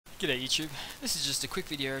G'day YouTube, this is just a quick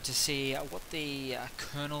video to see what the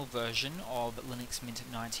kernel version of Linux Mint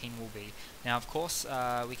 19 will be. Now of course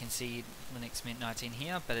we can see Linux Mint 19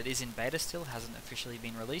 here, but it is in beta still, hasn't officially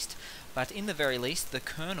been released. But in the very least, the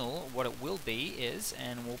kernel, what it will be is,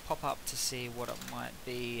 and we'll pop up to see what it might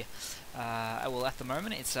be, well at the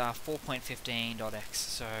moment it's 4.15.x,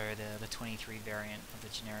 so the 23 variant of the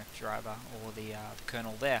generic driver, or the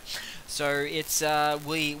kernel there. So it's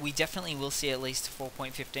we definitely will see at least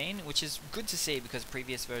 4.15, which is good to see because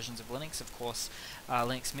previous versions of Linux, of course,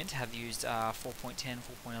 Linux Mint have used 4.10,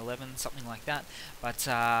 4.11, something like that. But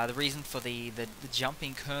the reason for the jump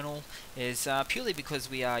in kernel is purely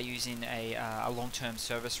because we are using a long-term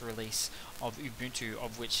service release of Ubuntu,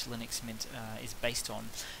 of which Linux Mint is based on.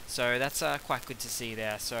 So that's quite good to see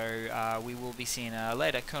there. So we will be seeing a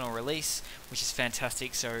later kernel release, which is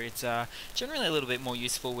fantastic. So it's generally a little bit more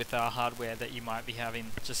useful with hardware that you might be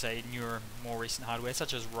having, just say newer, more recent hardware,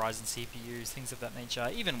 such as Ryzen CPUs, things of that nature,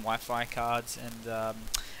 even Wi-Fi cards and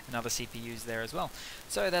other CPUs there as well.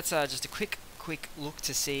 So that's just a quick look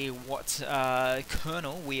to see what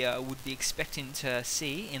kernel we would be expecting to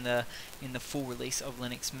see in the full release of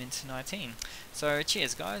Linux Mint 19. So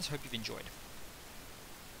cheers guys, hope you've enjoyed.